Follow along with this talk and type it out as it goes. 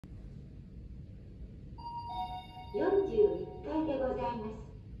41階でございます。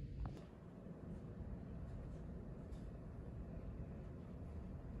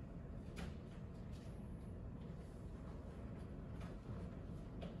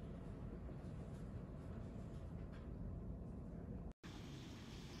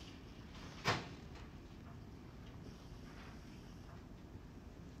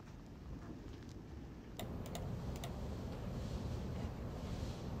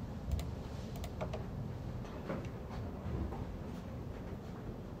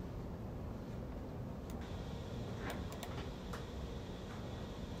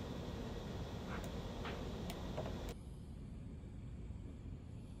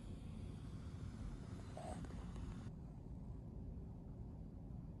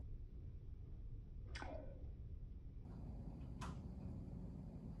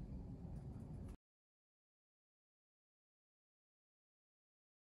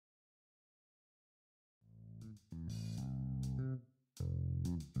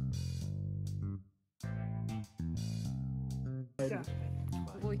じゃあ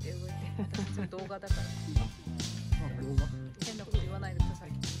動いて動画だから。あ、動画？変なこと言わないでくださ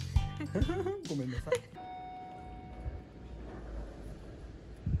い。ごめんなさい。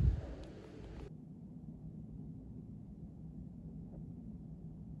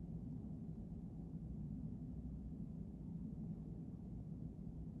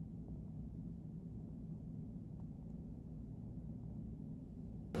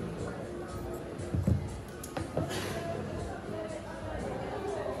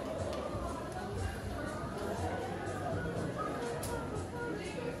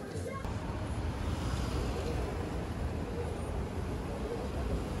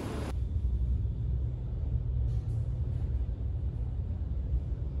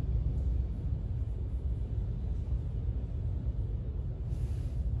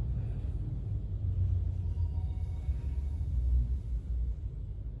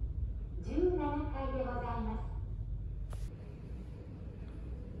17階でございます。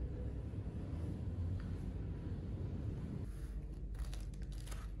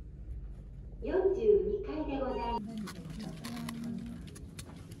42階でございます。チ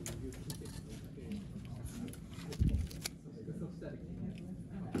ャットだった。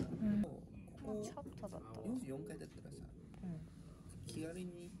44階だったらさ、気軽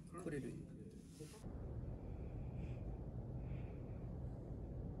に来れる。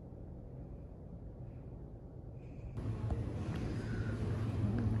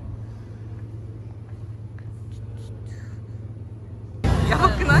やば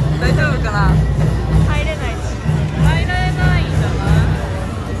くない？大丈夫かな？入れないし。入られないんじゃない？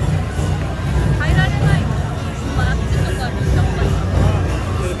入られないの？まあ、あっちとかに行った方がいい。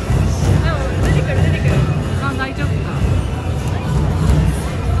でも出てくる。あ、大丈夫か。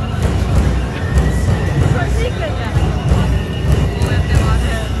欲しいかじゃん。こうやって回れ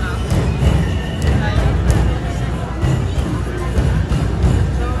るんだ。大丈夫。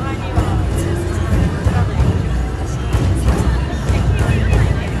動画には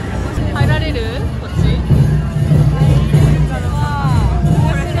入られる？こっち？入れるからさ。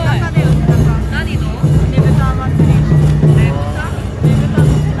これ中で売ってたさ。何の？ねぶた祭り。ねぶた？ねぶたの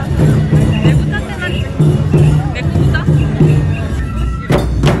中。ねぶたって何？猫豚？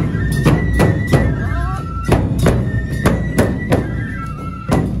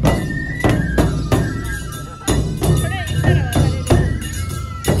それ言ったら渡れる。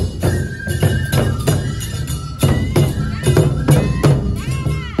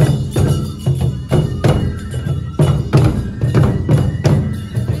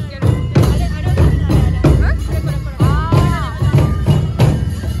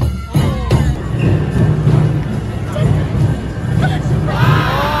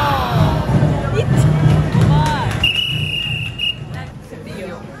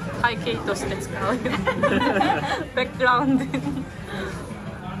背景として使うよ。バックグラウンドに。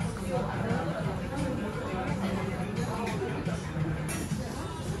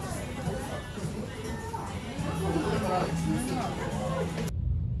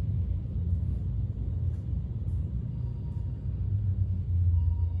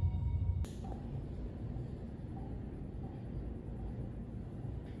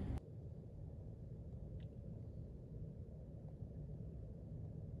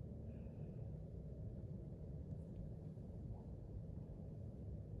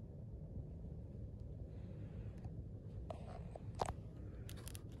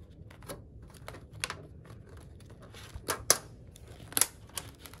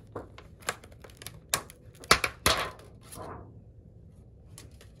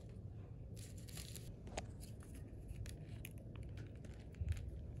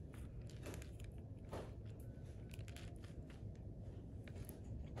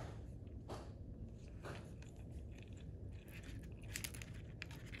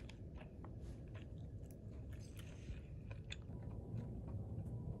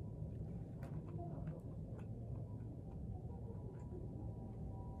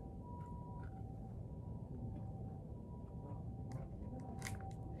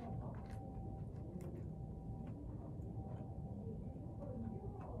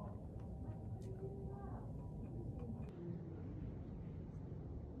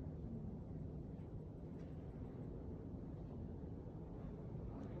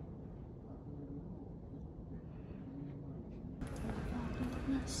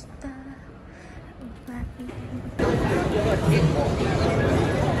した。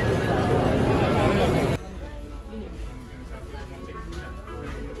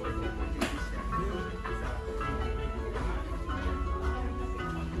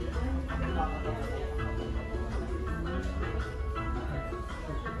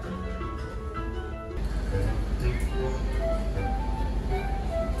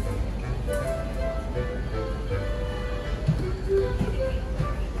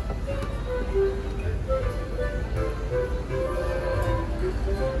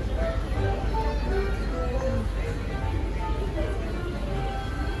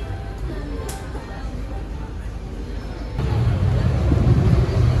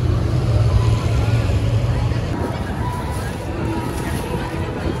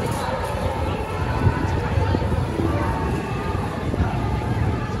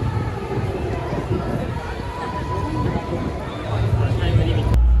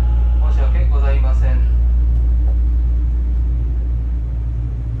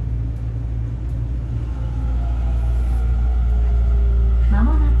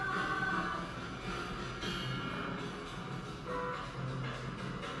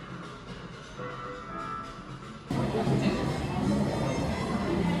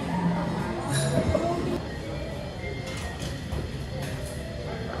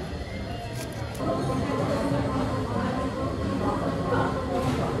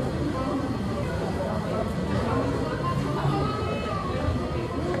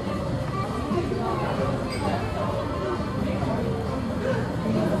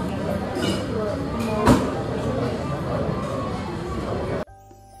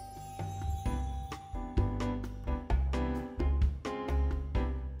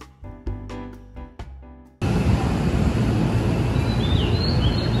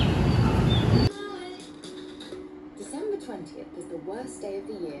Worst day of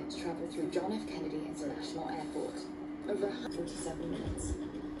the year to travel through John F. Kennedy International Airport. Over 147 minutes,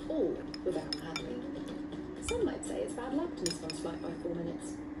 all without paddling. Some might say it's bad luck to miss one's flight by 4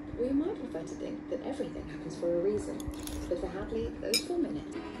 minutes. We might prefer to think that everything happens for a reason. But for Hadley, those 4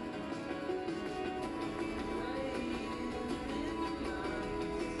 minutes.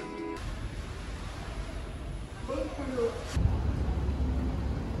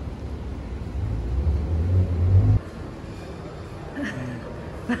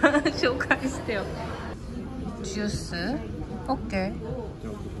紹介してよ。ジュース OK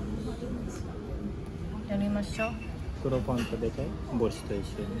やりましょう。黒パン食べたい？帽子と一緒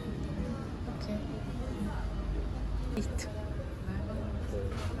に。OK いいと。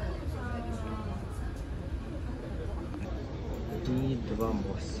リードは帽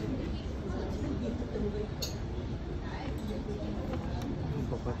子。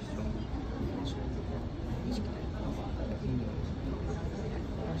パパッション。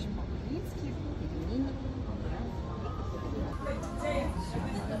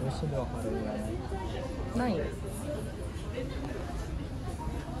ないよ。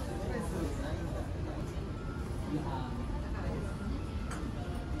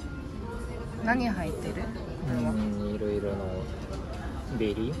何入ってる？いろいろのベ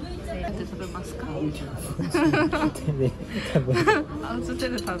リー。やって食べますか？手で食べる。あ、手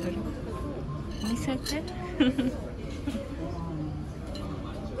で食べる。見せて。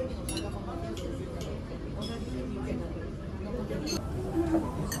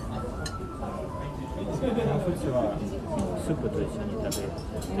普通はスープと一緒に食べ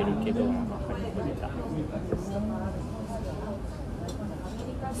てるけど、他にも出た。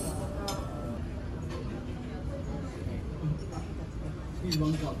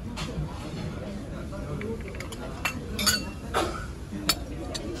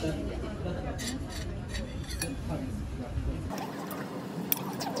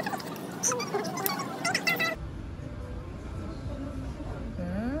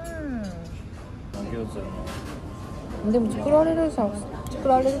でも作られる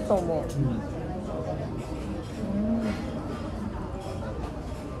と思う。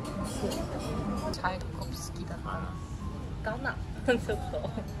チャイコプスキーだからかな。ちょっと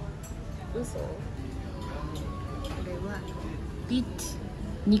嘘。これはビーツ、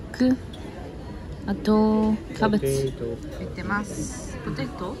肉、あとキャベツ入ってます。ポテ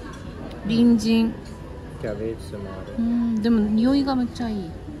ト、人参、キャベツもある。でも匂いがめっちゃい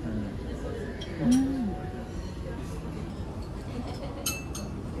い。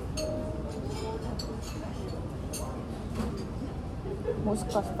もし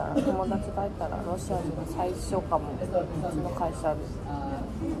かしたら友達がいたらロシア人が最初かも。うちの会社で。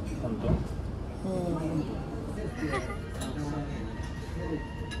本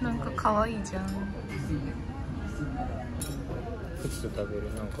当？なんか可愛いじゃん。普通食べ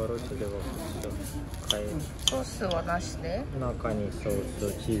るなんかロスでは普通買える。ソースはなしで。中にソー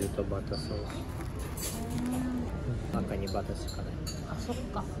スとチーズとバターソース。中にバターしかない。あ、そっ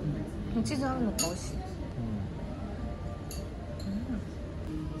か。チーズあるのか美味しい。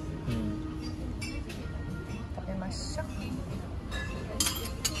食べましょう。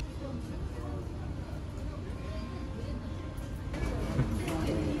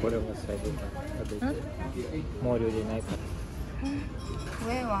これは最後食べて毛量でないから。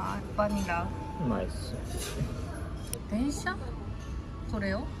上はバニラ。うまいっす。電車？こ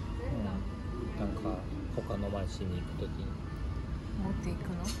れを？なんか他の町に行くときに持っていく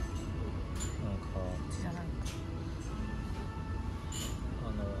の？なんかじゃないか。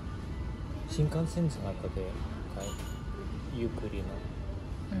新幹線の中でゆっくりの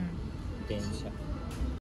電車。